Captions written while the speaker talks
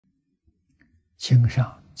经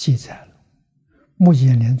上记载了目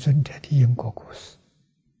犍连尊者的因果故事。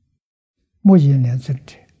目犍连尊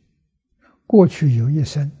者过去有一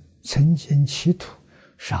生曾经企图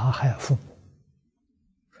杀害父母，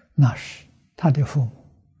那时他的父母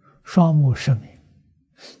双目失明，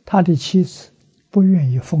他的妻子不愿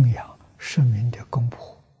意奉养失明的公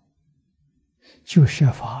婆，就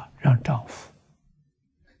设法让丈夫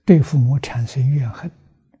对父母产生怨恨，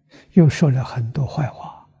又说了很多坏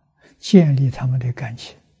话，建立他们的感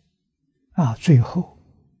情，最后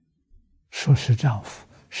说是丈夫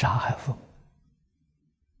杀害父母。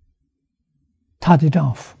她的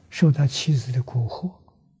丈夫受到妻子的蛊惑，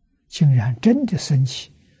竟然真的生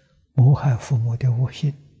起谋害父母的恶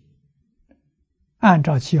心。按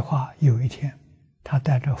照计划，有一天他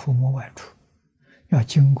带着父母外出，要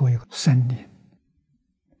经过一个森林，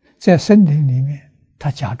在森林里面，他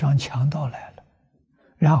假装强盗来了，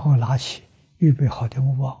然后拿起预备好的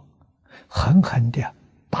木棒，狠狠地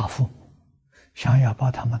打父母，想要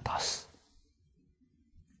把他们打死。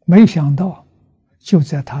没想到就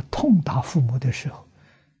在他痛打父母的时候，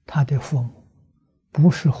他的父母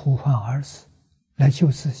不是呼唤儿子来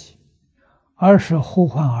救自己，而是呼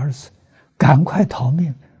唤儿子赶快逃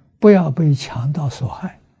命，不要被强盗所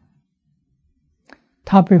害。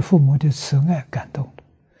他被父母的慈爱感动了，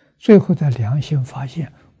最后的良心发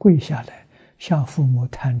现，跪下来向父母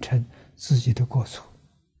坦诚自己的过错。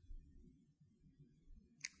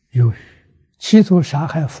由于企图杀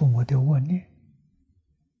害父母的恶念，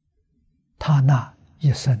他那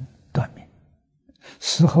一生断命，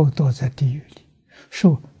死后躲在地狱里，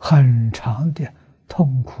受很长的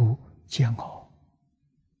痛苦煎熬。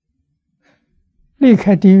离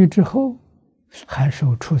开地狱之后，还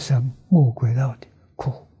受畜生恶鬼道的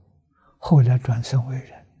苦，后来转生为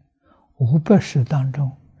人，500世当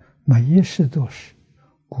中，每一世都是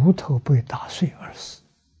骨头被打碎而死，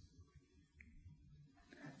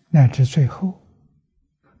乃至最后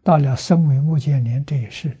到了身为目犍连这一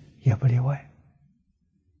世也不例外。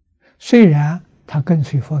虽然他跟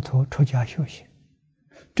随佛陀出家修行，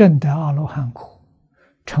证得阿罗汉果，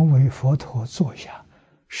成为佛陀座下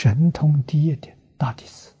神通第一的大弟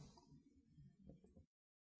子，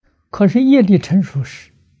可是业力成熟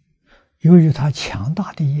时，由于他强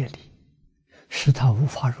大的业力使他无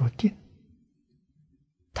法入定，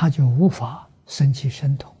他就无法升起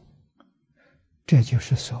神通，这就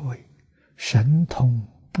是所谓神通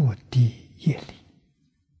不敌业力。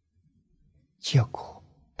结果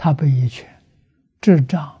他被一拳智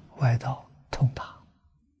障歪道痛打，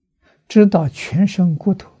直到全身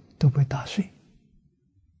骨头都被打碎，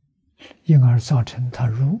因而造成他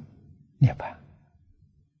入涅槃。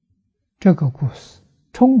这个故事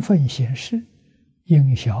充分显示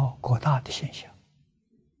因小果大的现象。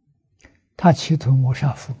他企图谋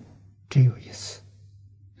杀父母只有一次，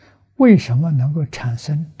为什么能够产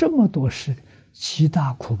生这么多世的极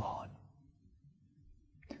大苦报呢？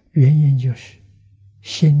原因就是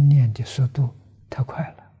心念的速度太快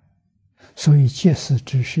了，所以即使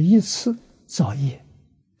只是一次造业，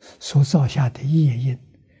所造下的业因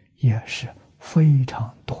也是非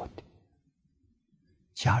常多的。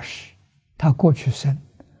假使他过去生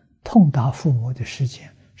痛打父母的时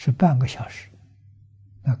间是半个小时，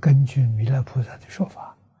那根据弥勒菩萨的说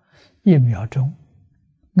法，1秒钟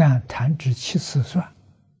按弹指7次算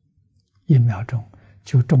，1秒钟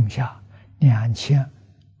就种下2240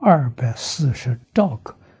兆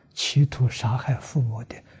个企图杀害父母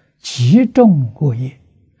的极重恶业，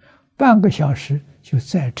半个小时就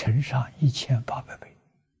再乘上1800倍，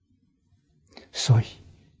所以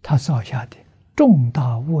他造下的重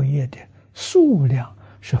大恶业的数量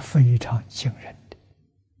是非常惊人的。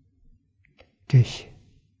这些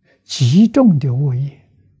极重的恶业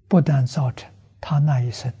不但造成他那一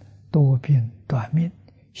生多病短命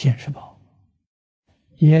现世报，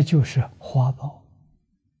也就是花报，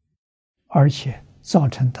而且造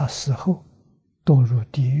成他死后堕入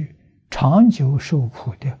地狱长久受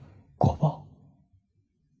苦的果报，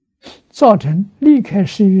造成离开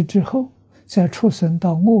世狱之后再出生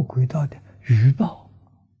到恶鬼道的余报。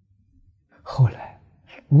后来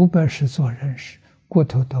500世做人时，骨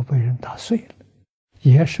头都被人打碎了，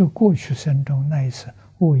也是过去生中那一次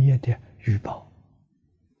恶业的余报。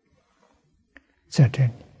在这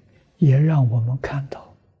里也让我们看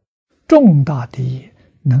到，重大的业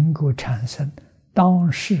能够产生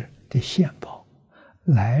当世的现报、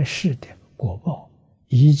来世的果报，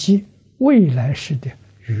以及未来世的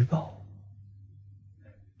余报，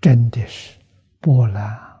真的是波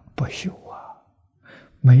澜不休啊，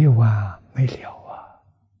没完没了啊！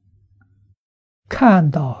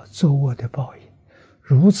看到作恶的报应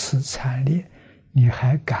如此惨烈，你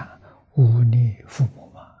还敢忤逆父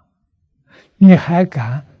母吗？你还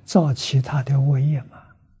敢造其他的恶业吗？